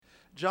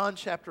John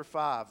chapter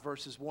 5,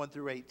 verses 1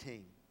 through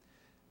 18.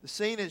 The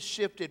scene is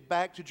shifted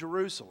back to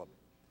Jerusalem.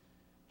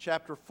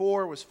 Chapter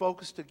 4 was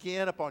focused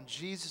again upon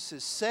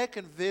Jesus'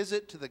 second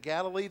visit to the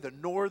Galilee, the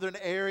northern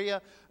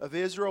area of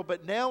Israel.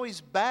 But now he's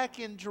back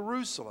in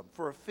Jerusalem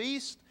for a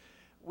feast.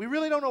 We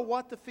really don't know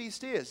what the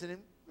feast is. And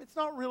it's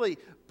not really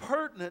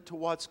pertinent to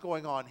what's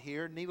going on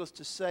here. Needless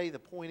to say, the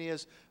point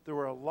is there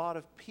were a lot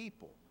of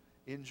people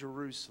in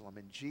Jerusalem,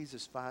 and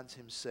Jesus finds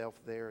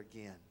himself there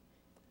again.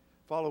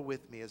 Follow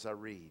with me as I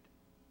read.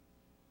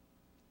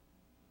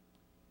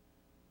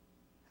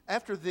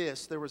 After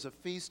this, there was a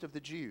feast of the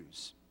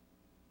Jews,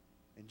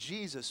 and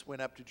Jesus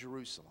went up to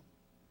Jerusalem.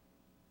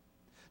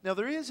 Now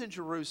there is in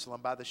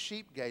Jerusalem by the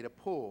sheep gate a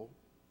pool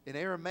in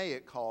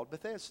Aramaic called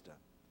Bethesda,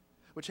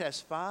 which has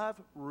 5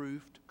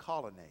 roofed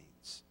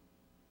colonnades.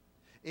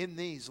 In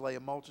these lay a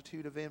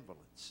multitude of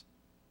invalids,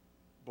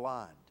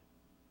 blind,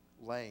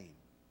 lame,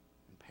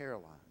 and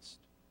paralyzed.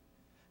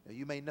 Now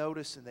you may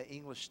notice in the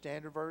English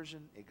Standard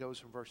Version, it goes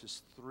from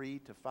verses 3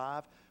 to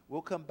 5.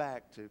 We'll come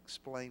back to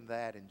explain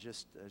that in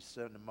just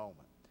a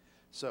moment.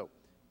 So,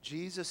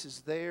 Jesus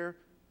is there,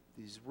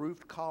 these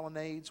roofed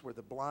colonnades where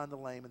the blind, the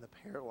lame, and the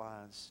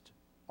paralyzed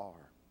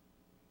are.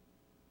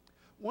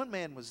 One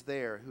man was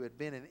there who had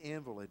been an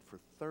invalid for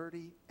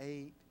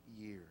 38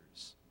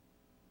 years.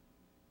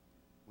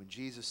 When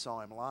Jesus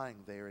saw him lying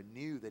there and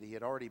knew that he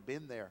had already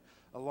been there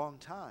a long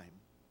time,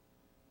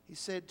 he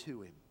said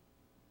to him,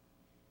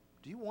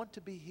 "Do you want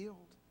to be healed?"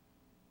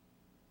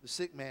 The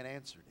sick man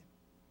answered him,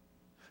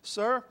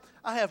 "Sir,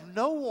 I have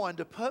no one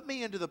to put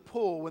me into the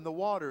pool when the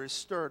water is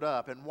stirred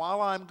up, and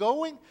while I'm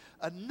going,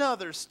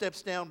 another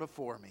steps down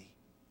before me."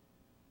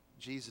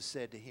 Jesus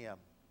said to him,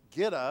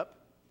 "Get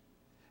up,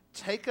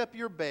 take up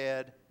your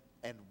bed,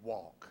 and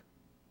walk."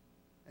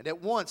 And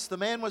at once the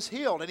man was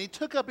healed, and he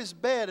took up his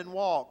bed and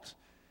walked.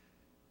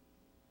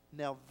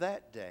 Now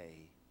that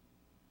day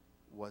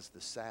was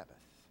the Sabbath.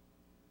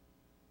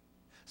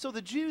 So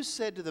the Jews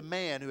said to the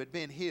man who had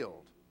been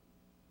healed,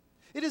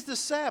 "It is the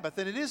Sabbath,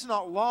 and it is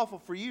not lawful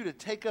for you to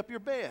take up your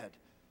bed."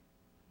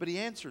 But he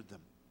answered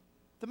them,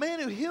 "The man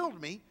who healed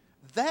me,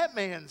 that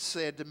man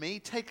said to me,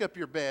 'Take up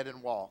your bed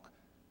and walk.'"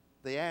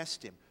 They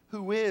asked him,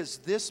 "Who is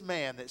this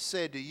man that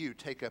said to you,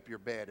 'Take up your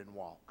bed and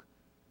walk'?"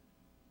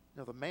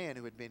 Now the man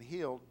who had been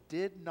healed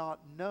did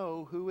not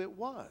know who it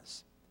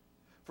was,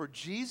 for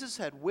Jesus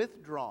had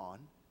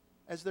withdrawn,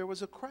 as there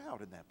was a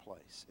crowd in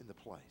the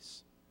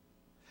place.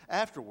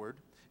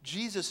 Afterward,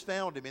 Jesus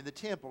found him in the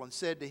temple and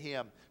said to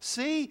him,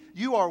 "See,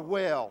 you are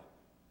well.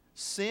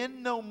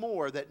 Sin no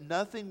more, that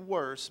nothing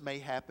worse may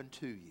happen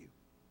to you."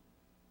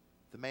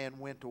 The man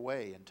went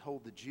away and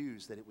told the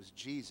Jews that it was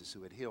Jesus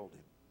who had healed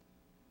him.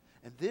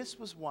 And this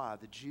was why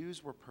the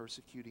Jews were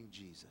persecuting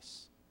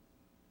Jesus,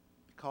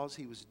 because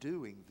he was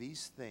doing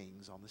these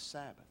things on the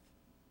Sabbath.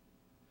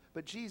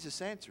 But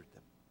Jesus answered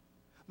them,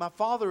 "My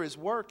Father is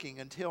working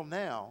until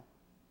now,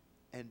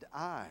 and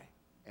I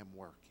am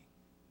working."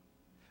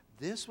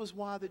 This was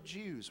why the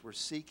Jews were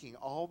seeking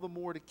all the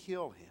more to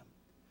kill him,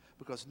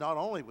 because not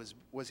only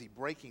was he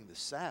breaking the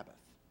Sabbath,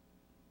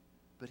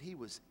 but he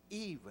was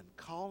even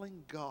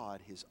calling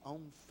God his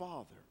own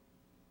Father,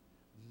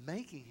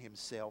 making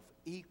himself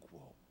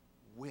equal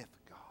with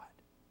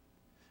God.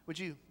 Would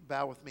you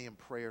bow with me in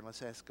prayer and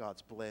let's ask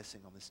God's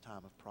blessing on this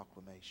time of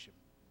proclamation.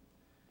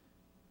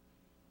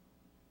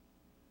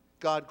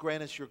 God,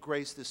 grant us your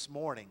grace this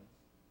morning,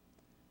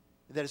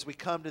 that as we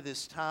come to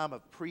this time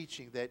of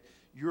preaching, that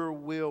your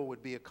will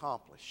would be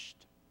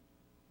accomplished.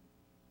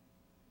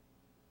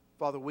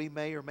 Father, we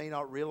may or may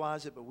not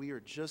realize it, but we are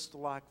just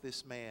like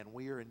this man.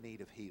 We are in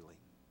need of healing.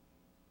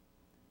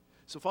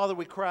 So, Father,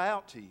 we cry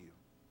out to you.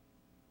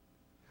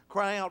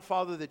 Cry out,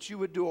 Father, that you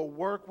would do a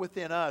work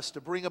within us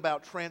to bring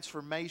about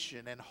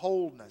transformation and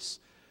wholeness.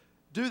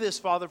 Do this,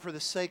 Father, for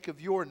the sake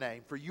of your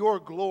name, for your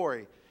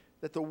glory,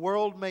 that the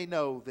world may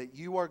know that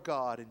you are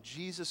God and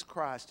Jesus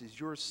Christ is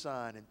your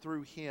Son, and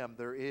through him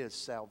there is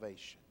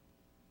salvation.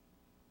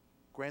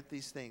 Grant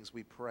these things,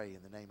 we pray,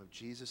 in the name of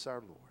Jesus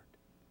our Lord.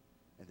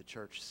 And the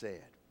church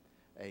said,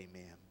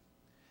 Amen.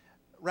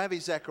 Ravi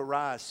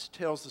Zacharias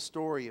tells the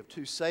story of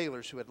 2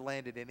 sailors who had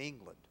landed in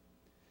England.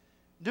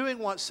 Doing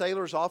what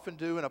sailors often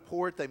do in a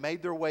port, they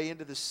made their way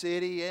into the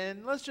city,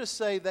 and let's just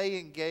say they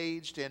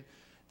engaged in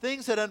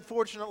things that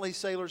unfortunately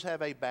sailors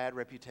have a bad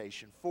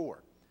reputation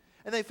for.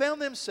 And they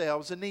found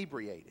themselves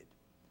inebriated.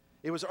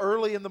 It was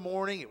early in the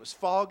morning, it was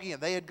foggy,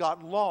 and they had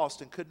gotten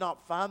lost and could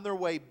not find their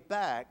way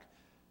back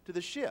to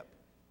the ship.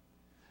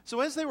 So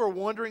as they were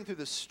wandering through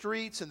the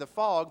streets in the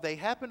fog, they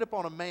happened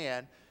upon a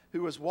man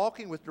who was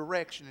walking with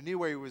direction and knew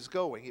where he was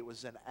going. It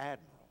was an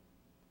admiral.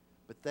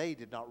 But they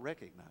did not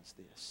recognize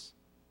this.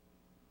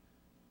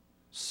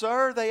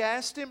 "Sir," they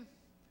asked him,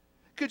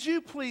 "could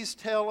you please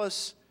tell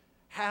us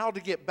how to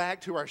get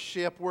back to our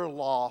ship? We're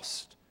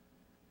lost."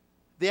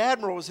 The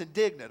admiral was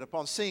indignant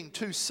upon seeing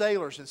 2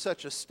 sailors in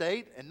such a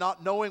state and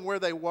not knowing where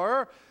they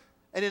were.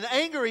 And in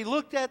anger he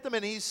looked at them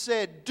and he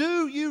said,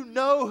 "Do you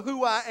know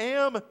who I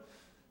am?"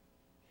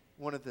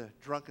 One of the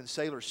drunken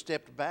sailors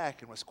stepped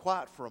back and was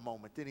quiet for a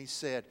moment. Then he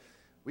said,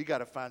 We got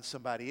to find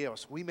somebody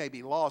else. We may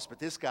be lost, but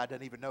this guy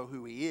doesn't even know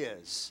who he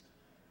is.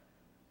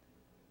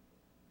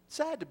 It's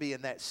sad to be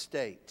in that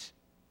state.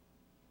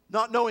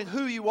 Not knowing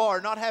who you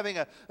are, not having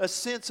a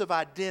sense of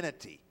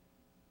identity.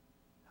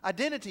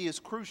 Identity is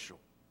crucial.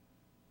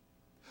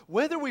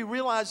 Whether we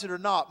realize it or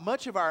not,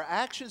 much of our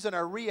actions and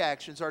our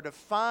reactions are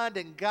defined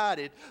and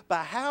guided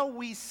by how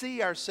we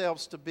see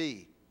ourselves to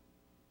be.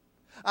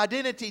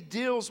 Identity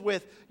deals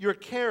with your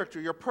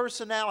character, your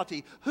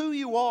personality, who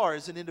you are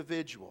as an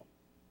individual.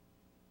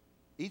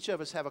 Each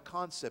of us have a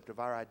concept of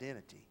our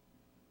identity,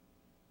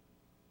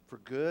 for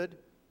good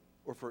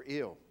or for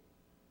ill.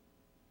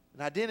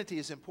 And identity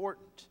is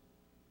important.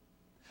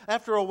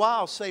 After a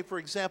while, say for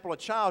example, a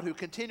child who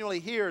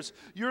continually hears,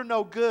 "You're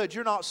no good,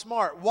 you're not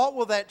smart," what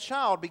will that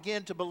child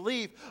begin to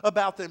believe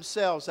about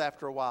themselves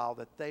after a while?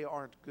 That they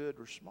aren't good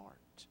or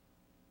smart.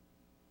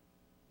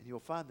 And you'll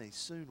find they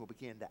soon will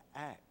begin to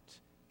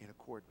act in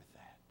accord with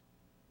that.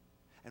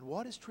 And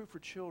what is true for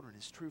children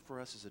is true for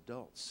us as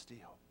adults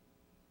still.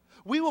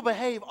 We will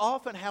behave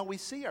often how we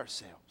see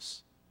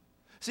ourselves.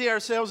 See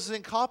ourselves as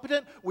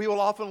incompetent, we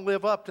will often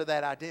live up to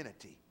that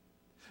identity.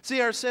 See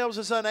ourselves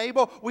as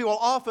unable, we will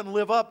often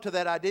live up to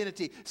that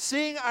identity.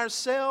 Seeing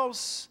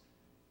ourselves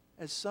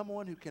as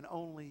someone who can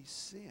only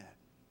sin,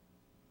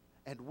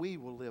 and we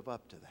will live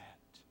up to that.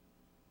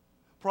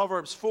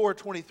 Proverbs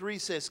 4:23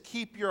 says,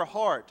 "Keep your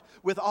heart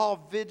with all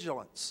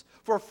vigilance,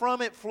 for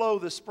from it flow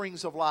the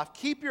springs of life."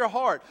 Keep your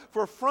heart,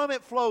 for from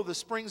it flow the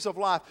springs of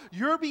life.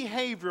 Your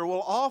behavior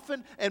will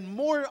often, and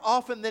more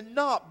often than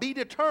not, be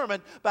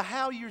determined by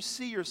how you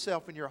see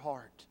yourself in your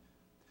heart.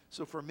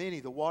 So for many,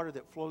 the water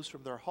that flows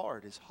from their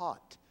heart is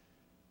hot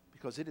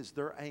because it is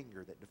their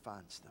anger that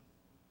defines them.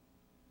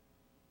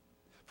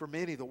 For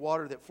many, the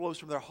water that flows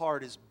from their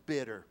heart is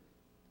bitter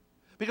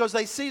because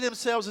they see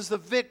themselves as the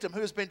victim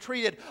who has been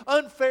treated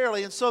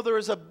unfairly, and so there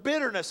is a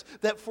bitterness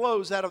that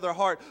flows out of their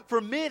heart.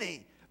 For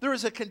many, there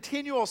is a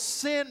continual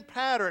sin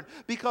pattern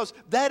because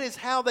that is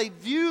how they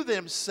view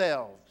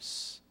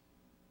themselves.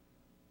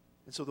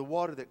 And so the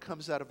water that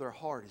comes out of their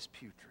heart is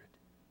putrid.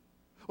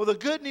 Well, the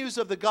good news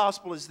of the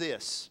gospel is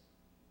this: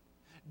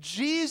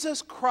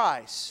 Jesus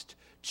Christ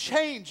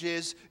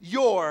changes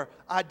your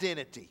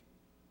identity.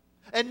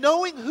 And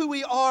knowing who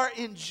we are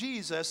in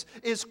Jesus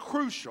is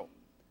crucial.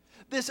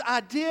 This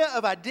idea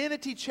of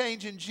identity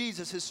change in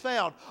Jesus is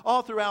found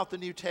all throughout the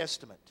New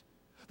Testament.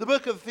 The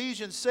book of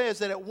Ephesians says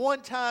that at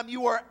one time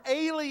you are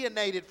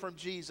alienated from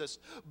Jesus,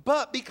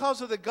 but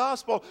because of the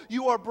gospel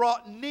you are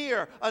brought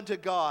near unto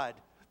God.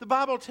 The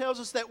Bible tells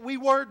us that we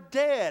were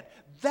dead.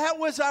 That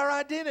was our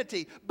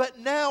identity. But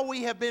now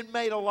we have been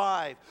made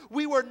alive.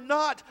 We were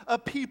not a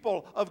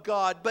people of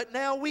God, but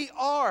now we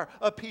are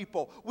a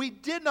people. We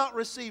did not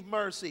receive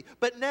mercy,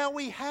 but now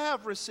we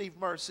have received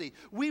mercy.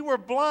 We were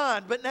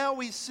blind, but now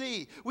we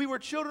see. We were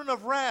children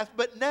of wrath,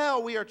 but now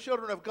we are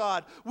children of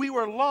God. We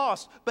were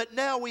lost, but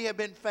now we have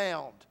been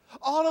found.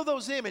 All of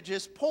those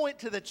images point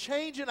to the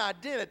change in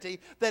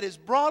identity that is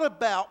brought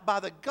about by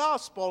the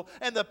gospel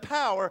and the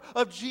power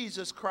of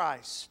Jesus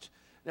Christ.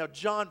 Now,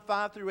 John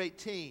 5 through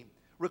 18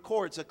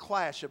 records a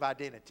clash of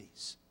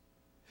identities.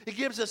 It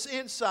gives us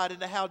insight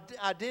into how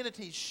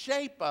identities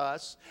shape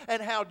us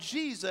and how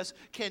Jesus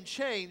can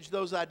change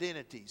those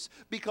identities.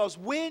 Because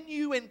when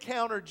you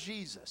encounter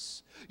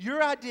Jesus,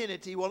 your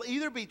identity will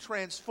either be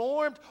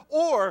transformed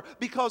or,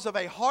 because of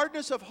a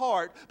hardness of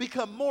heart,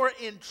 become more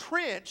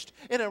entrenched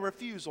in a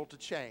refusal to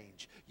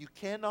change. You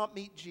cannot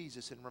meet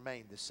Jesus and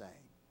remain the same.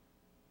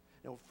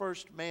 Now, the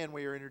first man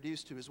we are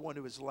introduced to is one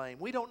who is lame.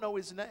 We don't know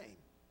his name.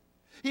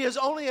 He is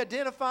only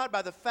identified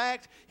by the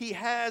fact he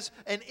has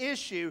an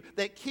issue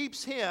that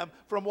keeps him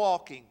from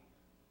walking.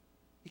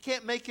 He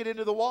can't make it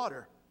into the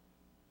water.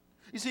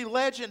 You see,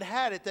 legend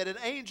had it that an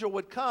angel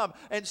would come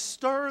and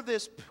stir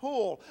this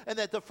pool and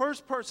that the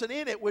first person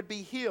in it would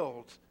be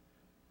healed.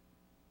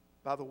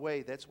 By the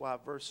way, that's why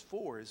verse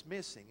 4 is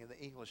missing in the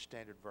English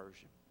Standard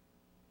Version.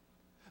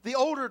 The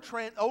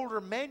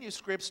older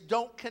manuscripts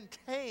don't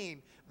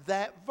contain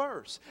that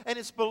verse. And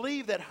it's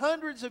believed that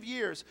hundreds of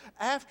years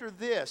after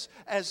this,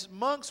 as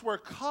monks were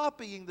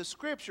copying the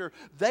Scripture,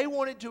 they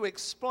wanted to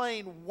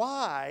explain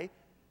why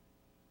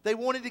they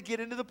wanted to get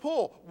into the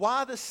pool,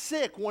 why the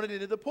sick wanted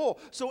into the pool.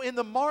 So in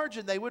the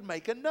margin, they would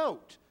make a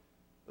note.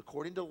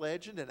 According to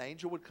legend, an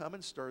angel would come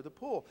and stir the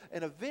pool.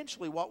 And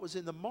eventually, what was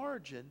in the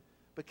margin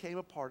became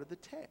a part of the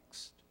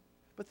text.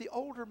 But the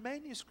older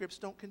manuscripts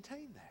don't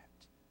contain that.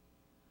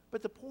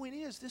 But the point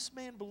is, this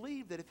man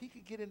believed that if he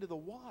could get into the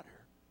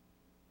water,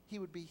 he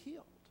would be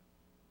healed.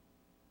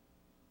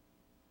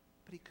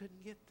 But he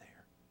couldn't get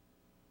there.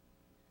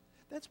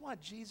 That's why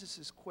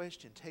Jesus'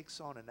 question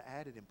takes on an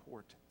added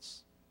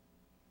importance.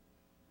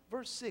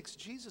 Verse 6,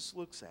 Jesus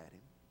looks at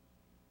him,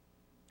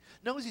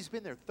 knows he's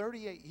been there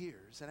 38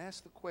 years, and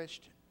asks the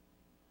question,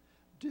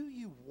 "Do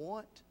you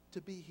want to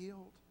be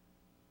healed?"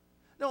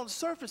 Now, on the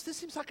surface, this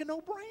seems like a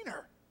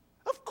no-brainer.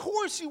 Of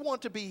course you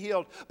want to be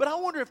healed. But I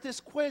wonder if this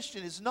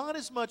question is not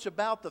as much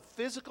about the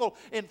physical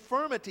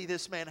infirmity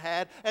this man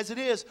had as it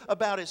is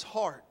about his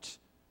heart.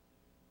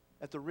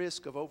 At the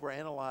risk of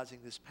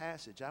overanalyzing this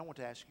passage, I want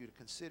to ask you to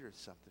consider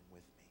something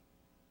with me.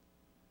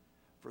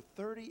 For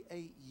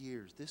 38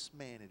 years, this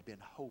man had been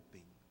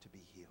hoping to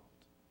be healed.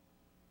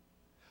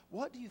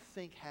 What do you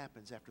think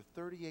happens after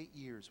 38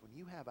 years when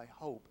you have a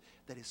hope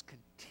that is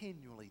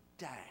continually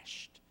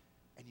dashed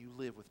and you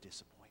live with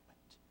disappointment?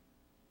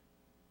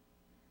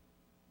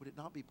 Would it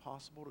not be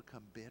possible to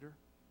become bitter?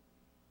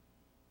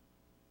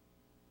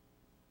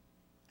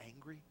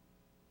 Angry?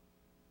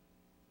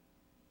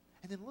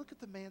 And then look at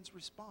the man's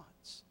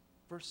response.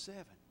 Verse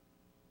 7.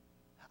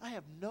 I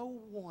have no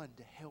one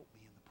to help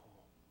me in the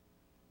pool.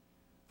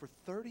 For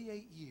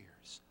 38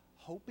 years,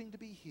 hoping to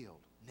be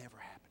healed, never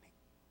happening.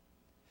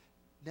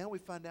 Now we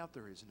find out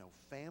there is no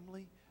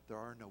family, there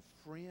are no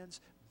friends.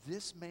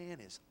 This man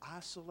is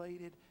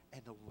isolated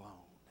and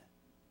alone.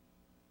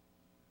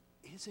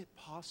 Is it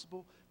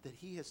possible that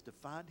he has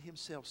defined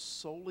himself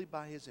solely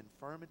by his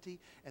infirmity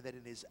and that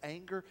in his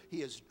anger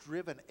he has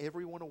driven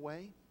everyone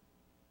away?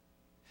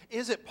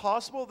 Is it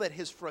possible that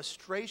his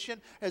frustration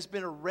has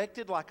been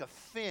erected like a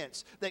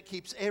fence that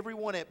keeps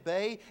everyone at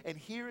bay? And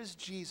here is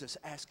Jesus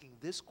asking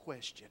this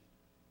question.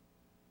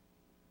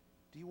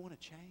 Do you want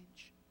to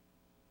change?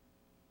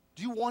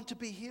 Do you want to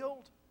be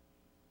healed?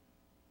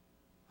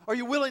 Are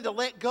you willing to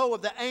let go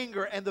of the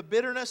anger and the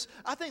bitterness?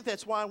 I think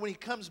that's why when he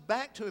comes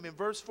back to him in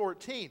verse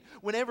 14,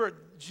 whenever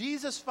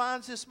Jesus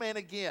finds this man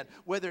again,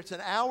 whether it's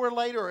an hour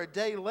later or a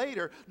day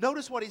later,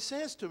 notice what he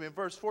says to him in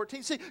verse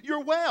 14. See,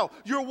 you're well,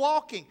 you're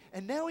walking.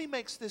 And now he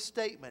makes this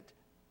statement,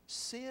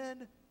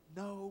 sin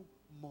no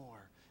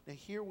more. Now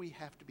here we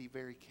have to be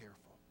very careful.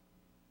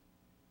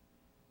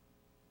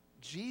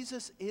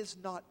 Jesus is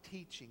not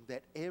teaching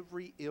that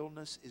every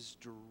illness is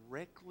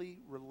directly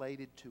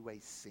related to a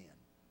sin.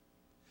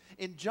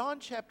 In John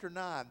chapter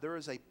 9, there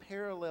is a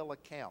parallel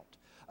account.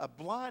 A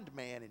blind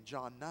man in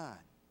John 9.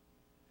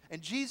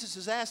 And Jesus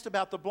is asked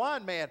about the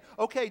blind man.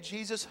 Okay,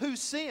 Jesus, who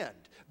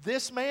sinned?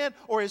 This man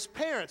or his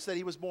parents that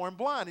he was born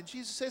blind? And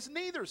Jesus says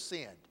neither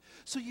sinned.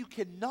 So you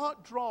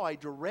cannot draw a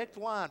direct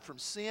line from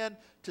sin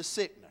to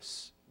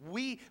sickness.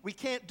 We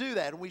can't do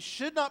that. And we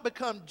should not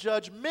become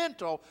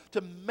judgmental to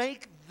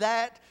make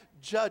that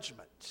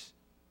judgment.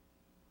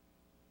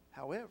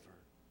 However,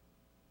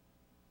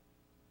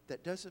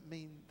 that doesn't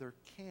mean there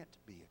can't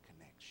be a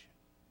connection.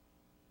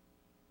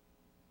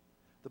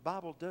 The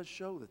Bible does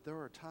show that there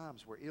are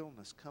times where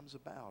illness comes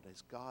about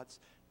as God's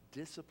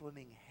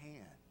disciplining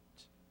hand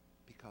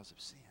because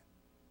of sin.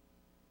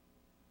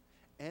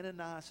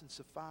 Ananias and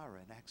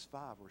Sapphira in Acts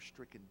 5 were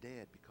stricken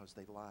dead because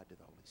they lied to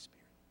the Holy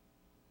Spirit.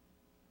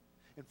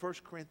 In 1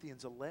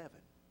 Corinthians 11,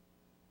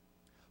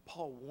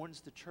 Paul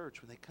warns the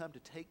church when they come to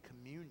take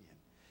communion.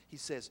 He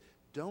says,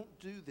 don't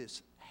do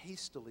this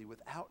hastily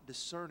without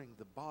discerning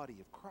the body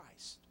of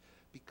Christ,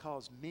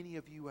 because many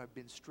of you have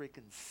been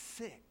stricken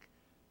sick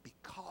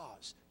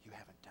because you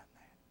haven't done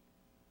that.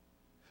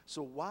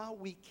 So while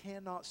we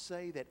cannot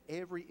say that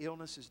every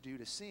illness is due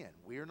to sin,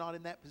 we are not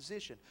in that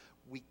position,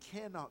 we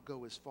cannot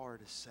go as far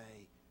to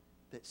say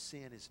that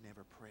sin is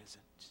never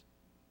present.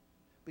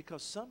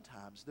 Because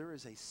sometimes there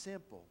is a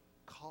simple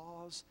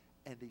cause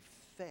and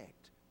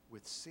effect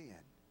with sin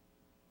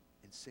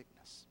and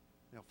sickness.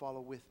 Now follow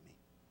with me.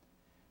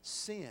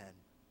 Sin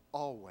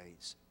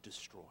always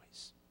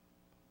destroys.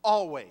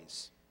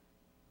 Always.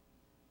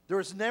 There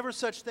is never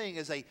such thing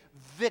as a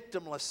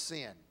victimless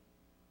sin.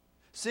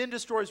 Sin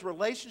destroys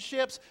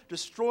relationships,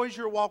 destroys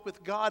your walk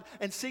with God,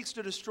 and seeks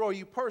to destroy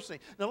you personally.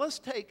 Now let's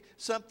take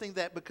something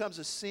that becomes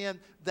a sin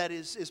that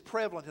is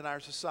prevalent in our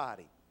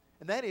society.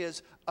 And that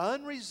is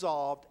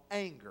unresolved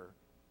anger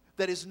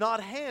that is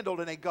not handled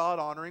in a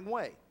God-honoring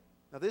way.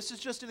 Now this is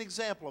just an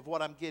example of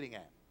what I'm getting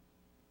at.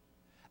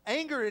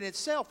 Anger in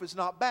itself is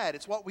not bad.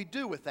 It's what we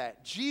do with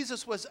that.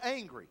 Jesus was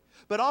angry.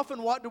 But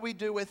often what do we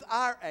do with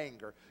our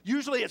anger?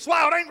 Usually it's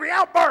loud, angry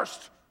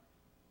outburst.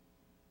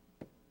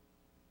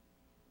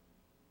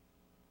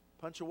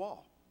 Punch a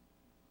wall.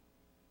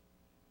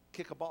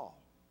 Kick a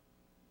ball.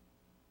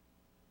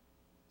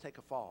 Take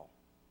a fall.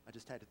 I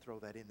just had to throw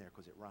that in there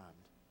because it rhymed.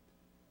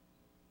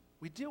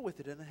 We deal with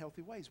it in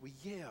unhealthy ways. We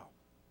yell.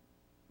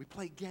 We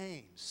play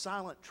games,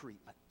 silent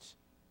treatment.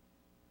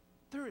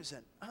 There is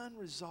an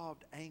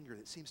unresolved anger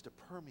that seems to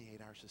permeate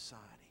our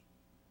society.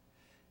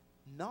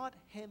 Not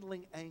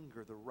handling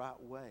anger the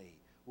right way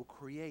will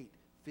create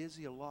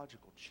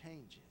physiological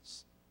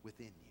changes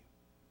within you.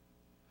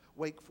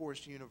 Wake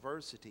Forest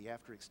University,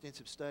 after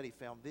extensive study,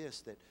 found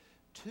this, that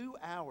 2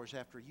 hours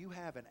after you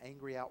have an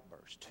angry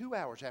outburst, 2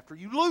 hours after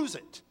you lose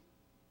it,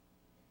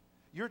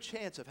 your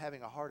chance of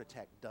having a heart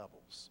attack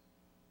doubles.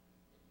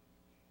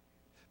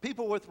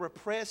 People with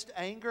repressed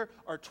anger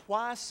are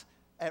twice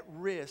at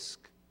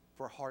risk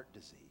for heart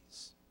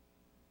disease,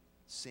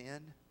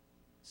 sin,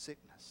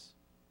 sickness.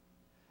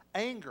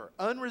 Anger,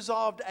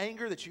 unresolved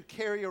anger that you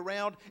carry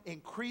around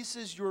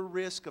increases your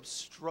risk of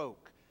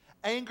stroke.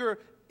 Anger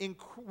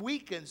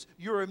weakens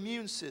your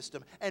immune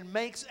system and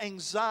makes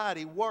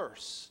anxiety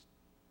worse.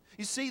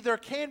 You see, there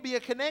can be a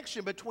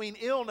connection between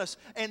illness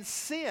and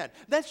sin.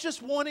 That's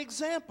just one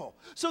example.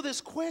 So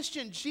this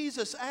question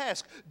Jesus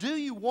asked, do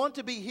you want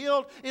to be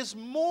healed, is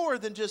more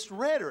than just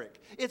rhetoric.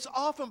 It's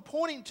often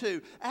pointing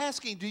to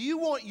asking, do you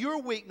want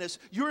your weakness,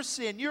 your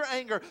sin, your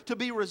anger to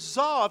be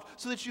resolved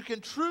so that you can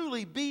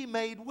truly be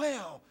made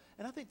well?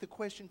 And I think the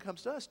question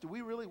comes to us, do we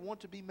really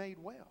want to be made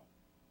well?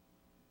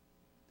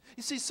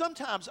 You see,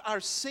 sometimes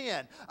our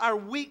sin, our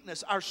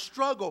weakness, our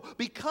struggle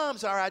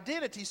becomes our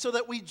identity so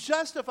that we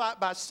justify it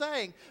by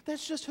saying,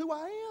 that's just who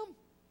I am.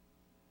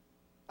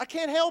 I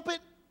can't help it.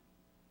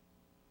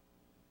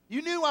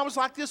 You knew I was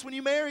like this when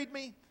you married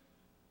me.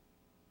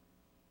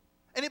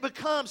 And it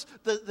becomes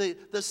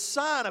the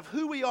sign of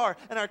who we are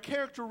and our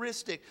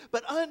characteristic.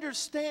 But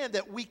understand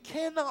that we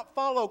cannot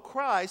follow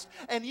Christ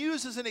and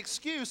use as an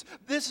excuse,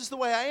 this is the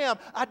way I am.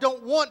 I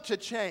don't want to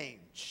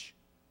change.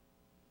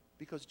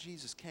 Because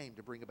Jesus came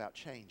to bring about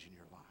change in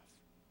your life.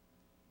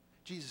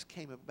 Jesus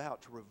came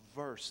about to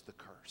reverse the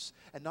curse.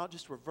 And not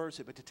just reverse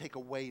it, but to take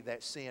away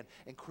that sin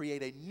and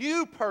create a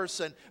new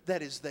person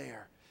that is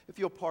there. If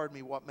you'll pardon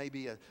me what may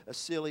be a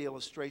silly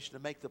illustration to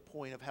make the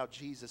point of how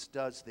Jesus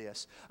does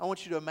this, I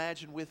want you to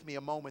imagine with me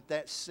a moment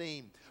that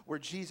scene where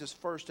Jesus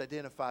first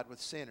identified with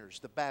sinners,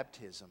 the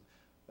baptism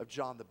of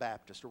John the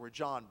Baptist, or where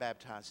John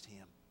baptized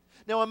him.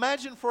 Now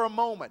imagine for a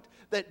moment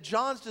that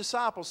John's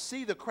disciples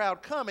see the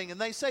crowd coming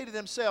and they say to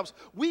themselves,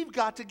 we've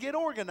got to get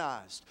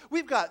organized.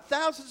 We've got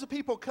thousands of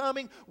people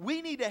coming.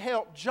 We need to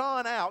help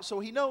John out so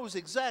he knows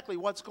exactly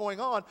what's going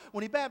on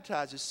when he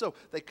baptizes. So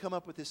they come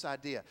up with this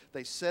idea.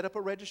 They set up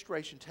a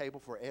registration table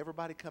for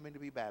everybody coming to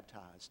be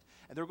baptized.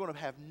 And they're going to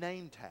have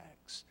name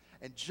tags.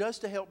 And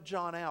just to help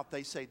John out,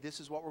 they say, this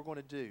is what we're going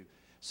to do.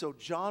 So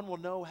John will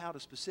know how to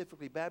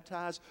specifically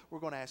baptize. We're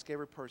going to ask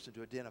every person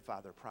to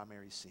identify their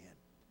primary sin.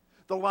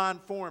 The line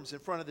forms in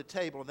front of the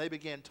table, and they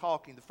begin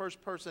talking. The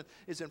first person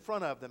is in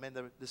front of them, and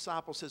the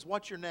disciple says,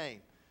 what's your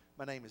name?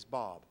 My name is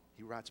Bob.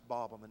 He writes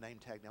Bob on the name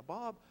tag. Now,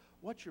 Bob,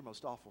 what's your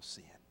most awful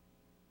sin?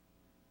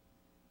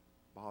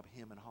 Bob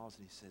hem and haws,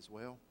 and he says,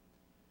 well,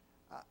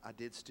 I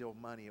did steal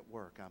money at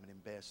work. I'm an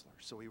embezzler.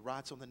 So he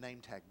writes on the name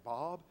tag,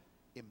 Bob,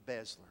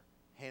 embezzler.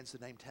 Hands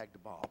the name tag to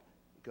Bob.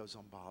 It goes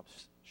on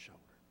Bob's shoulder.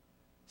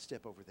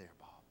 Step over there,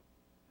 Bob.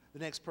 The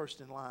next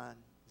person in line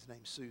is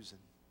named Susan.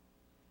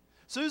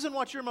 Susan,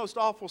 what's your most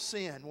awful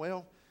sin?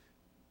 Well,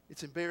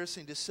 it's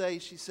embarrassing to say,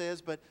 she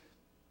says, but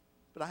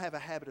I have a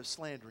habit of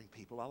slandering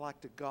people. I like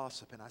to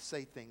gossip, and I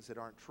say things that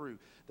aren't true.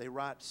 They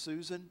write,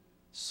 Susan,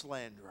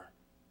 slanderer.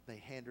 They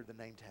hand her the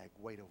name tag.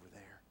 Wait over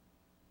there.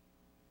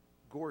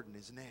 Gordon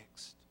is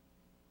next.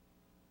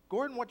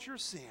 Gordon, what's your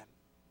sin?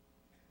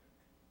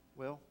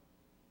 Well,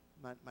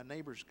 my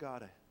neighbor's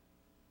got a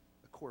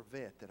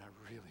Corvette that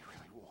I really,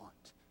 really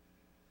want.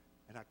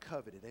 And I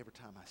covet it every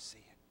time I see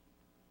it.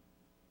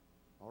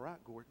 All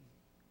right, Gordon,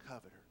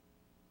 covet her.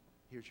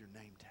 Here's your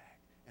name tag.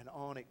 And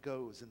on it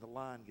goes, and the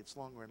line gets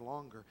longer and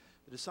longer.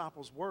 The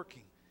disciple's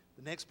working.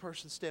 The next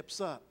person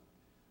steps up.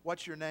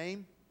 What's your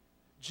name?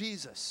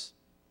 Jesus.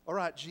 All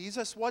right,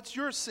 Jesus, what's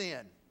your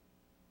sin?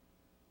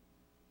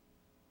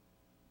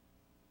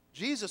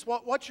 Jesus,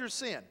 what's your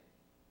sin?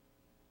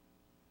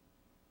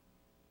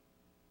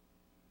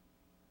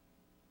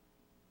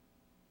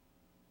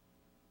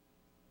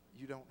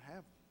 You don't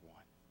have one.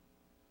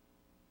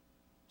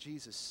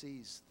 Jesus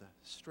sees the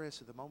stress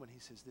of the moment. He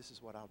says, this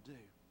is what I'll do.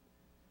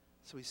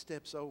 So he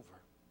steps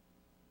over.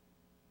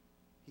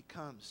 He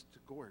comes to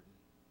Gordon.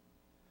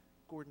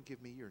 Gordon,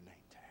 give me your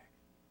name tag.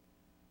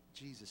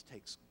 Jesus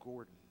takes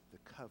Gordon, the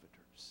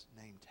coveter's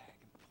name tag,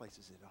 and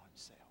places it on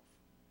himself.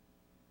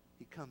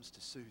 He comes to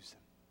Susan.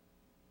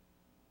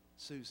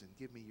 Susan,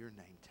 give me your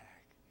name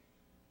tag.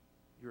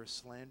 You're a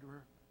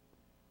slanderer.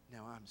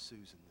 Now I'm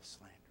Susan the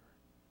slanderer.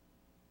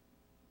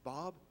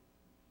 Bob,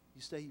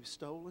 you say you've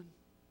stolen?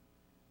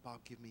 Bob,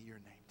 give me your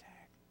name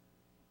tag.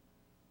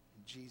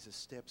 And Jesus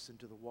steps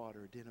into the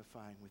water,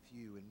 identifying with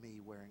you and me,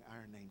 wearing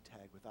our name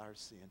tag with our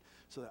sin,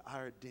 so that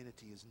our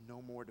identity is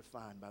no more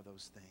defined by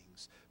those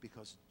things,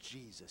 because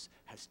Jesus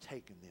has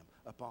taken them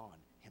upon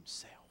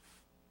himself.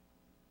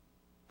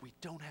 We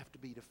don't have to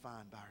be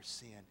defined by our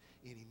sin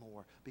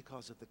anymore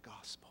because of the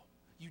gospel.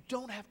 You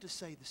don't have to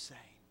say the same.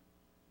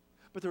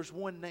 But there's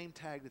one name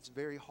tag that's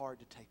very hard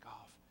to take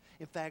off.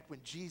 In fact, when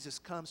Jesus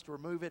comes to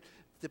remove it,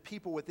 the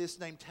people with this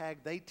name tag,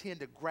 they tend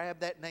to grab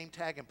that name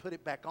tag and put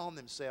it back on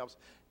themselves,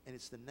 and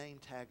it's the name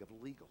tag of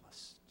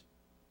legalist.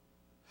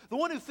 The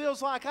one who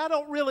feels like, I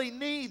don't really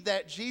need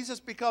that, Jesus,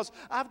 because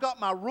I've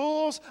got my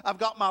rules, I've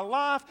got my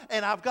life,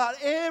 and I've got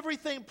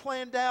everything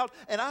planned out,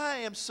 and I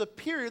am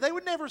superior. They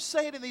would never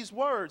say it in these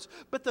words,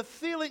 but the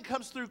feeling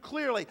comes through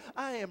clearly.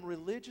 I am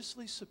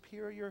religiously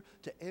superior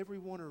to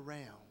everyone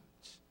around.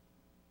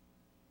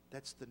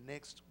 That's the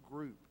next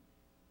group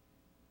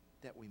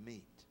that we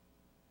meet.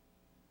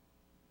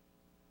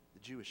 The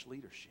Jewish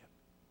leadership.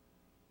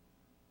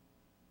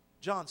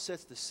 John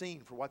sets the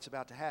scene for what's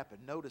about to happen.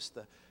 Notice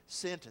the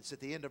sentence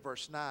at the end of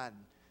verse 9.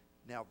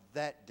 Now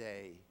that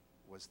day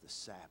was the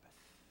Sabbath.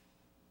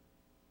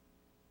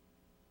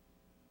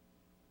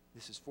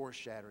 This is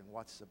foreshadowing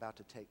what's about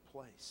to take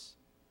place.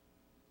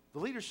 The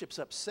leadership's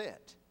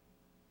upset.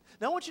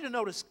 Now, I want you to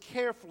notice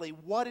carefully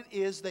what it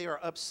is they are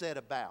upset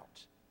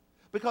about,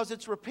 because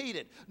it's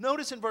repeated.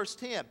 Notice in verse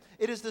 10,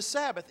 it is the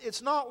Sabbath.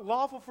 It's not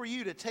lawful for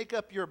you to take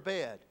up your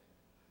bed.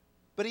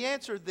 But he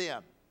answered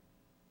them,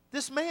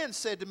 this man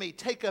said to me,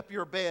 take up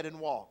your bed and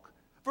walk.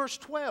 Verse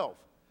 12,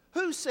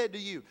 who said to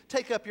you,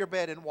 take up your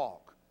bed and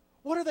walk?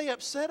 What are they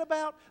upset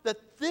about?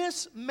 That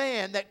this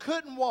man that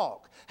couldn't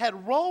walk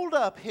had rolled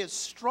up his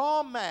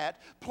straw mat,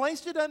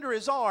 placed it under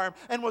his arm,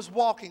 and was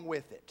walking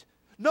with it.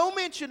 No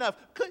mention of,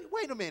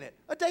 wait a minute,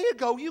 a day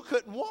ago you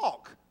couldn't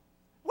walk.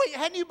 Wait,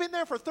 hadn't you been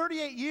there for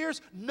 38 years?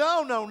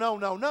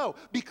 No.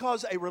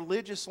 Because a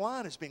religious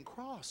line has been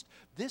crossed.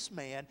 This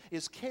man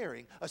is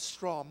carrying a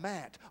straw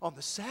mat on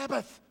the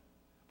Sabbath.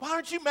 Why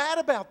aren't you mad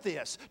about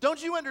this?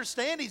 Don't you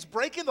understand he's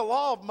breaking the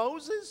law of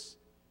Moses?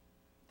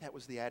 That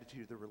was the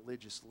attitude of the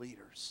religious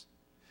leaders.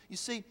 You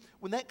see,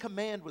 when that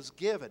command was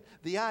given,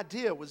 the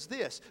idea was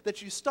this,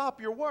 that you stop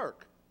your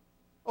work.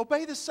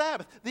 Obey the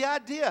Sabbath. The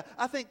idea,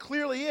 I think,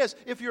 clearly is,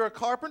 if you're a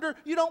carpenter,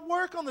 you don't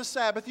work on the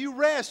Sabbath. You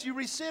rest, you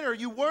recenter,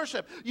 you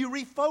worship, you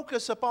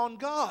refocus upon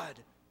God.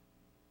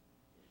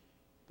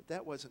 But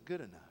that wasn't good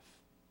enough.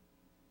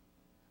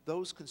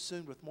 Those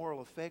consumed with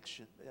moral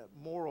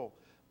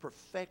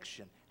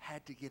perfection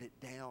had to get it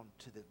down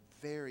to the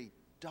very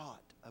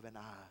dot of an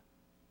I.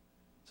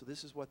 So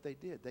this is what they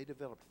did. They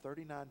developed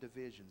 39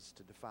 divisions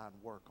to define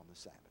work on the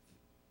Sabbath.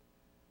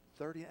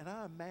 And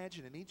I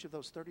imagine in each of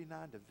those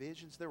 39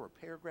 divisions there were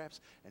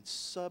paragraphs and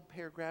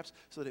sub-paragraphs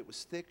so that it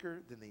was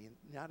thicker than the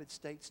United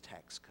States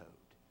tax code.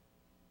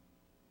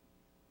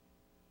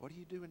 What do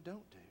you do and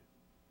don't do?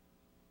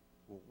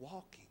 Well,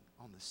 walking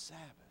on the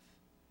Sabbath,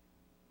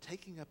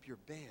 taking up your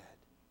bed,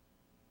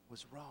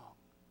 was wrong.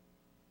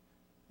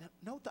 Now,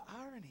 note the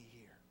irony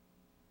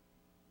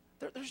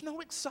here. There's no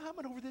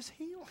excitement over this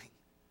healing.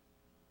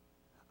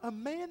 A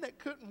man that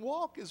couldn't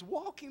walk is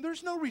walking.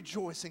 There's no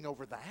rejoicing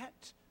over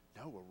that.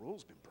 No, a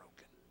rule's been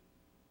broken.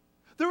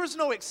 There was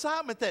no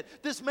excitement that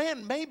this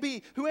man may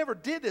be, whoever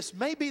did this,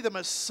 may be the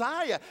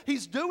Messiah.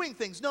 He's doing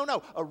things.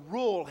 No, a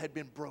rule had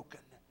been broken.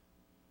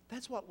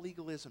 That's what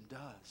legalism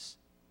does.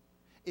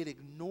 It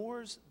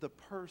ignores the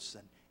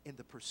person in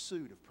the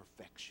pursuit of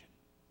perfection.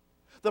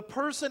 The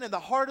person in the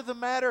heart of the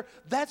matter,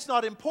 that's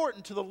not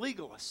important to the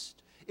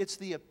legalist. It's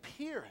the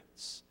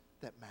appearance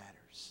that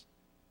matters.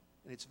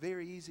 And it's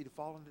very easy to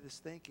fall into this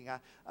thinking.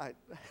 I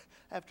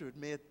have to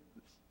admit,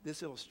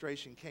 this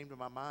illustration came to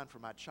my mind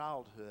from my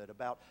childhood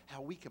about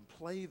how we can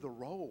play the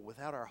role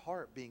without our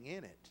heart being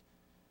in it.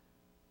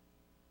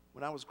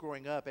 When I was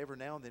growing up, every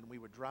now and then we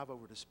would drive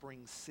over to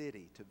Spring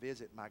City to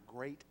visit my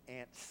great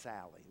Aunt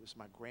Sally. It was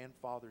my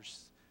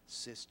grandfather's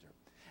sister.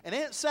 And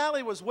Aunt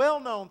Sally was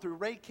well known through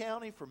Ray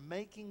County for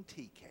making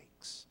tea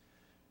cakes.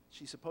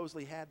 She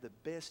supposedly had the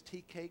best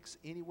tea cakes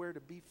anywhere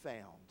to be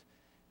found.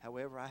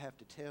 However, I have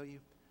to tell you,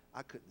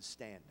 I couldn't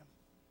stand them.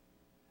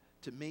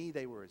 To me,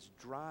 they were as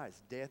dry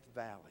as Death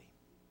Valley.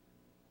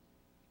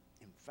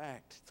 In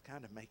fact, it's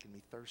kind of making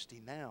me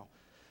thirsty now.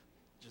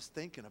 Just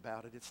thinking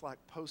about it, it's like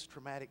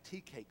post-traumatic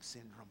tea cake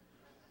syndrome.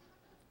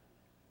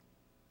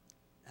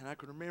 And I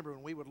can remember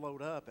when we would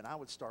load up and I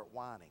would start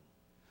whining.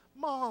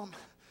 Mom,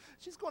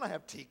 she's going to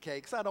have tea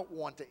cakes. I don't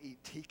want to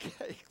eat tea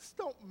cakes.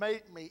 Don't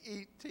make me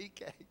eat tea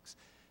cakes.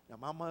 Now,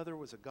 my mother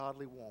was a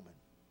godly woman,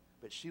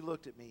 but she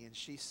looked at me and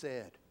she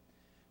said,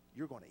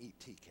 you're going to eat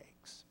tea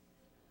cakes,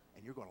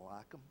 and you're going to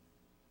like them.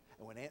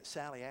 And when Aunt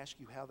Sally asks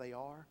you how they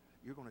are,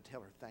 you're going to tell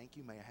her, thank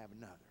you, may I have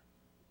another.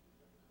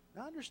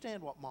 Now, I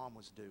understand what Mom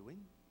was doing.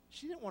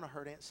 She didn't want to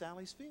hurt Aunt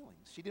Sally's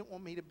feelings. She didn't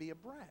want me to be a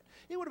brat.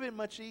 It would have been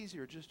much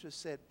easier just to have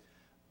said,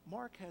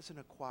 Mark hasn't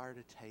acquired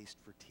a taste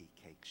for tea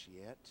cakes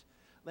yet.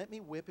 Let me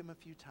whip him a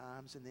few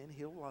times, and then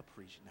he'll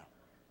appreciate. No.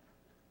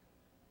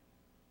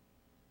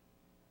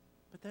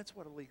 But that's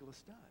what a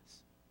legalist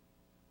does.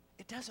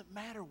 It doesn't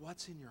matter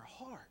what's in your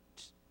heart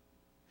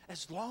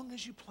as long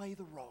as you play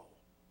the role.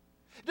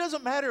 It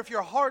doesn't matter if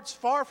your heart's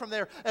far from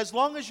there as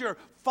long as you're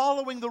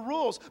following the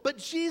rules. But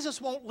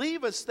Jesus won't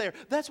leave us there.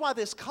 That's why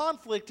this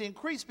conflict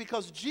increased,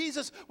 because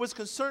Jesus was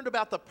concerned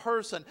about the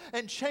person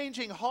and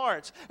changing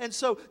hearts. And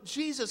so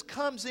Jesus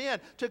comes in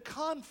to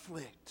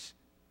conflict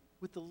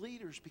with the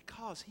leaders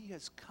because he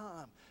has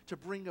come to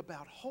bring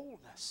about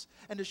wholeness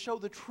and to show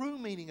the true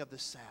meaning of the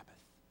Sabbath.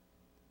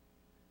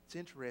 It's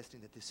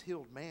interesting that this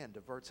healed man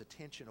diverts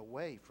attention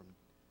away from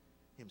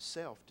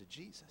himself to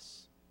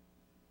Jesus.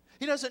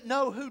 He doesn't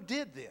know who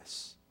did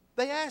this.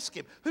 They ask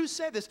him, who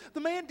said this?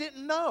 The man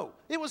didn't know.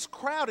 It was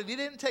crowded. He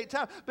didn't take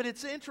time. But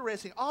it's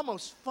interesting,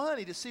 almost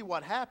funny to see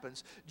what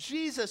happens.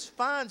 Jesus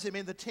finds him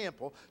in the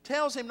temple,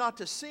 tells him not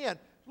to sin.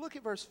 Look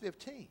at verse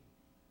 15.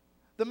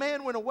 The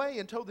man went away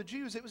and told the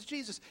Jews it was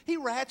Jesus. He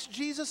rats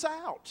Jesus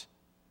out.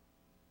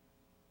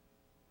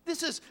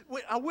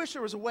 I wish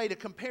there was a way to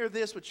compare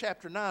this with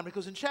chapter 9,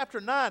 because in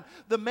chapter 9,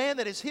 the man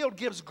that is healed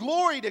gives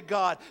glory to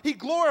God. He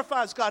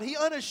glorifies God. He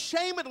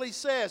unashamedly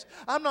says,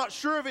 I'm not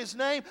sure of his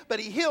name, but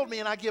he healed me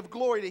and I give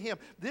glory to him.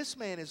 This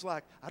man is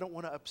like, I don't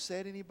want to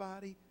upset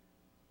anybody.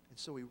 And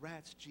so he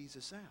rats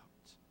Jesus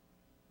out.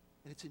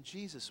 And it's in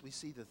Jesus we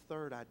see the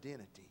third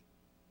identity.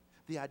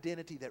 the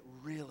identity that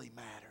really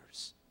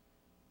matters.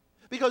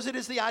 Because it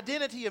is the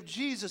identity of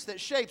Jesus that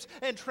shapes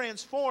and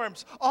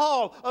transforms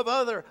all of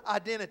other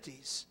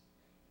identities.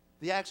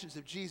 The actions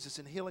of Jesus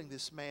in healing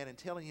this man and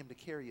telling him to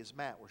carry his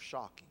mat were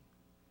shocking.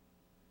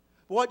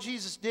 What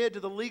Jesus did to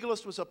the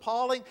legalist was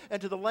appalling,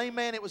 and to the lame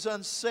man it was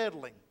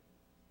unsettling.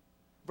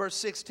 Verse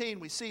 16,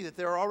 we see that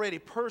they're already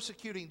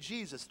persecuting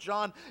Jesus.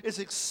 John is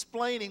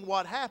explaining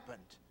what happened.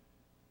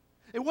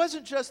 It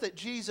wasn't just that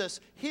Jesus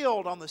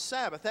healed on the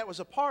Sabbath. That was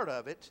a part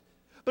of it.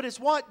 But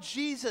it's what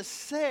Jesus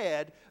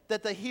said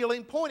that the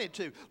healing pointed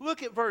to.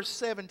 Look at verse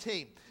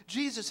 17.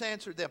 Jesus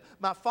answered them,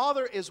 "My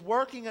Father is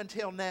working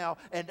until now,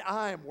 and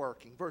I am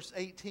working." Verse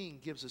 18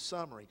 gives a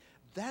summary.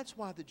 That's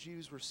why the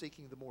Jews were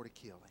seeking the more to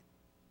kill him.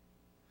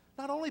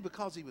 Not only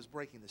because he was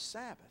breaking the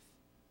Sabbath,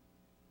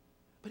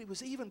 but he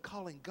was even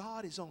calling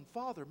God his own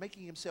Father,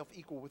 making himself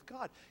equal with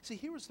God. See,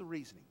 here was the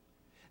reasoning.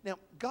 Now,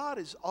 God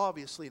is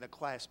obviously in a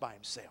class by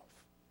himself.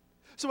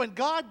 So when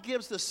God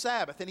gives the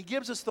Sabbath, and he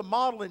gives us the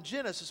model in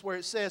Genesis where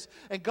it says,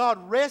 "And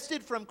God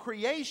rested from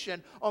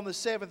creation on the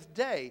seventh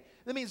day,"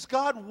 that means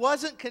God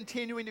wasn't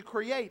continuing to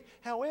create.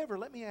 However,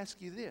 let me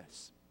ask you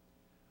this.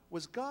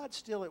 Was God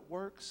still at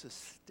work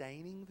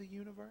sustaining the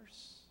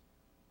universe?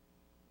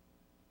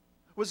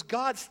 Was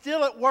God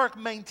still at work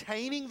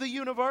maintaining the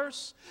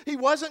universe? He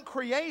wasn't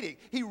creating.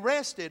 He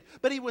rested,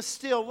 but he was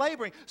still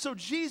laboring. So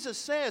Jesus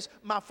says,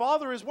 "My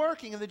Father is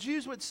working." And the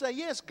Jews would say,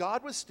 yes,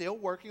 God was still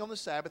working on the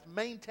Sabbath,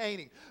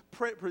 maintaining,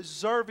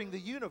 preserving the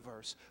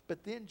universe.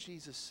 But then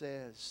Jesus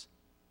says,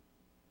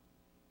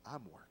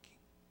 "I'm working."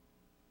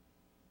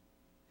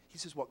 He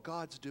says, what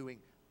God's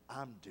doing,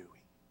 I'm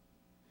doing.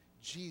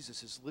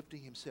 Jesus is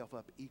lifting himself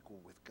up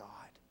equal with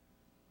God.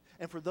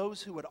 And for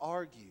those who would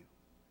argue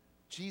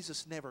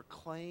Jesus never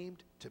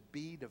claimed to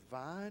be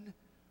divine,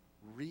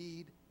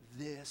 read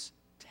this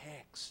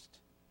text.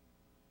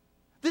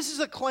 This is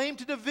a claim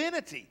to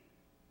divinity.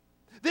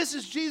 This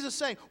is Jesus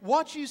saying,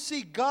 what you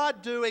see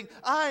God doing,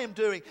 I am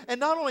doing. And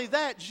not only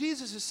that,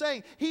 Jesus is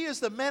saying he is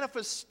the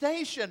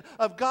manifestation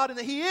of God, and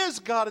that he is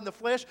God in the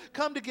flesh,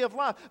 come to give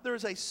life. There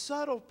is a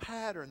subtle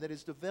pattern that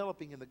is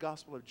developing in the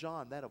Gospel of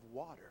John, that of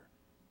water.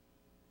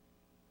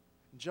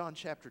 In John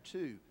chapter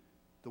 2,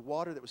 the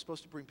water that was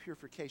supposed to bring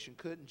purification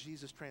couldn't.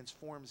 Jesus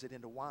transforms it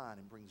into wine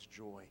and brings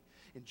joy.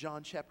 In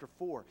John chapter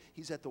 4,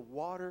 he's at the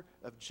water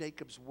of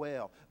Jacob's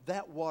well.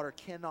 That water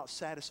cannot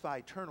satisfy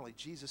eternally.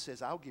 Jesus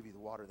says, "I'll give you the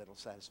water that will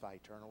satisfy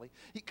eternally."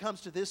 He comes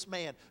to this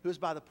man who is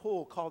by the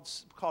pool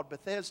called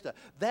Bethesda.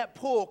 That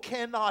pool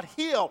cannot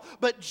heal,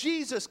 but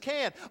Jesus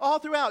can. All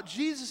throughout,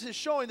 Jesus is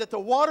showing that the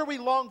water we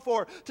long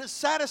for to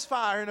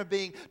satisfy our inner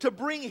being, to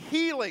bring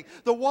healing,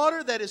 the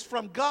water that is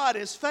from God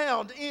is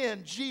found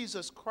in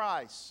Jesus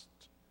Christ.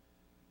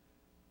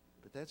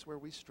 But that's where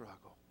we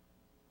struggle.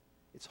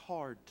 It's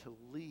hard to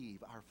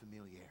leave our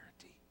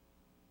familiarity.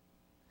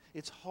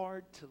 It's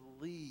hard to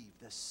leave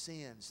the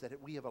sins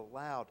that we have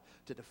allowed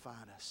to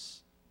define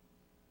us.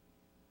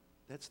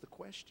 That's the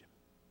question.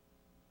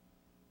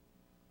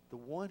 The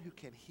one who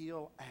can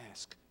heal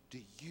asks,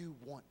 do you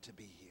want to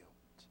be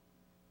healed?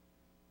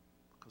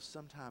 Because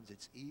sometimes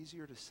it's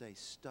easier to stay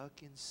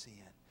stuck in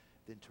sin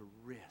than to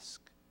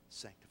risk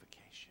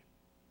sanctification.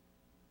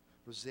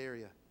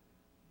 Rosaria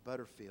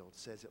Butterfield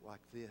says it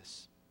like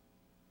this.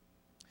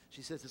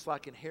 She says it's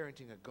like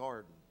inheriting a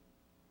garden.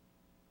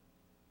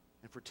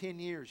 And for 10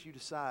 years you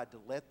decide to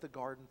let the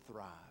garden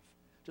thrive.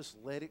 Just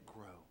let it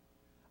grow.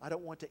 I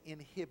don't want to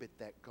inhibit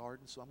that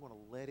garden, so I'm going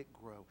to let it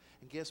grow.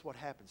 And guess what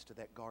happens to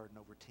that garden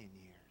over 10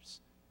 years?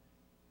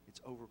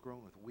 It's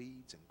overgrown with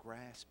weeds and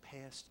grass,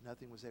 pests.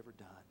 Nothing was ever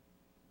done.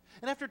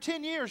 And after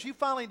 10 years, you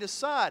finally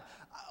decide,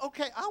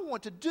 okay, I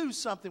want to do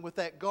something with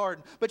that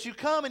garden. But you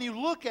come and you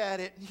look at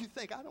it and you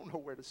think, I don't know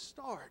where to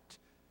start.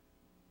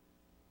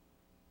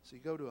 So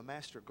you go to a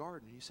master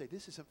gardener and you say,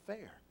 this isn't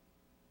fair.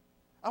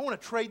 I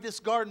want to trade this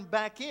garden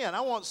back in.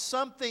 I want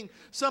something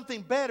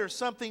better,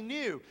 something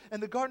new.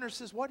 And the gardener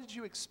says, what did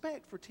you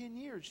expect for 10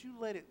 years? You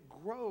let it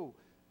grow.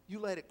 You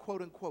let it,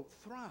 quote unquote,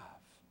 thrive.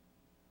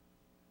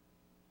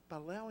 By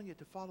allowing it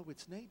to follow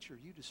its nature,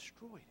 you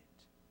destroyed it.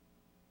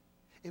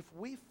 If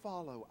we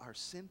follow our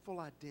sinful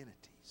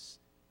identities,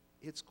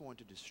 it's going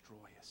to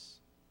destroy us.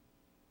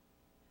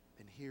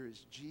 And here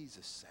is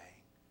Jesus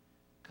saying,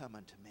 come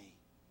unto me.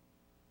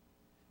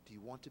 Do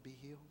you want to be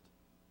healed?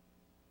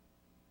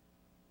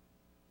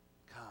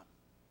 Come.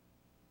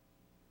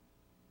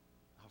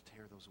 I'll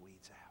tear those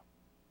weeds out.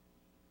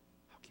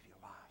 I'll give you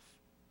life.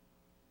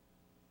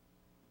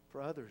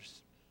 For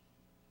others,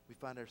 we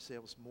find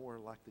ourselves more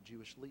like the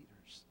Jewish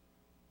leaders.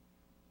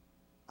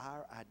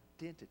 Our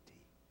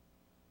identity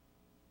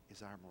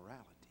is our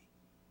morality.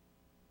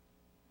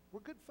 We're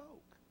good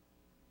folk.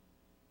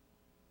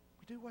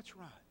 We do what's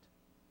right.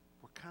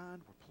 We're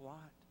kind, we're polite.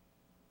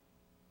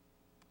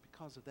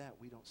 Because of that,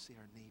 we don't see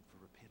our need for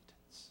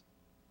repentance.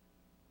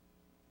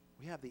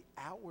 We have the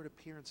outward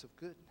appearance of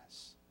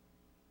goodness,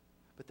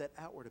 but that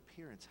outward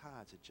appearance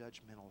hides a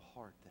judgmental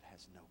heart that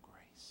has no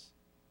grace.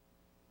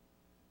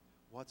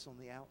 What's on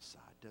the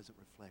outside doesn't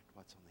reflect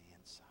what's on the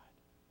inside.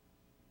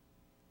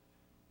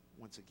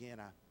 Once again,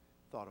 I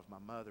thought of my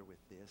mother with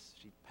this.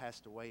 She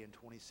passed away in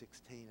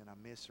 2016, and I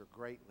miss her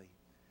greatly.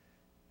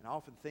 And I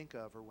often think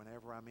of her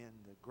whenever I'm in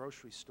the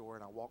grocery store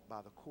and I walk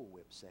by the Cool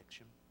Whip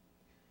section.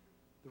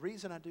 The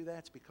reason I do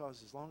that is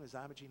because as long as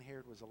Imogene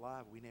Harrod was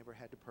alive, we never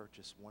had to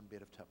purchase one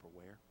bit of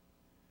Tupperware.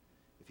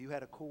 If you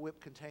had a Cool Whip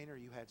container,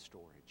 you had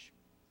storage.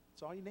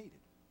 That's all you needed.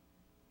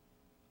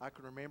 I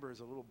can remember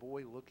as a little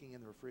boy looking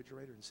in the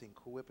refrigerator and seeing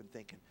Cool Whip and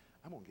thinking,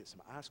 I'm going to get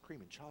some ice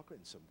cream and chocolate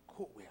and some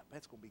Cool Whip.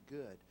 That's going to be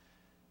good.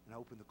 And I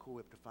opened the Cool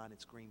Whip to find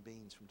it's green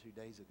beans from 2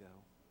 days ago.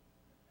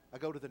 I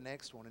go to the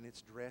next one and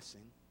it's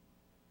dressing.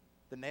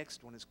 The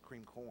next one is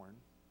cream corn.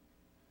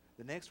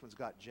 The next one's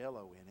got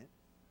Jell-O in it.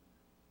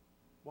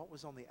 What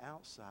was on the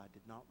outside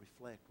did not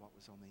reflect what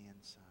was on the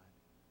inside.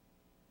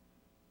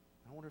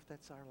 I wonder if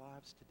that's our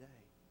lives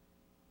today.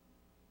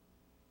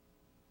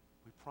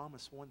 We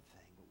promise one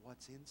thing, but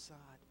what's inside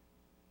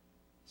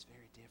is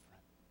very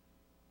different.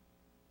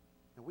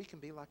 And we can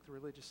be like the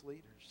religious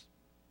leaders.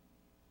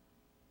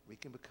 We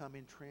can become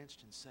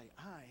entrenched and say,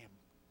 I am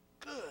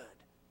good.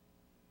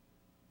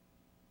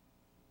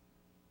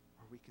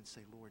 Or we can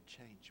say, Lord,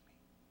 change me.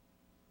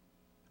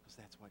 Because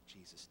that's what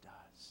Jesus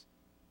does.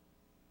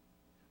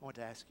 I want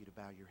to ask you to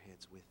bow your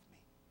heads with me.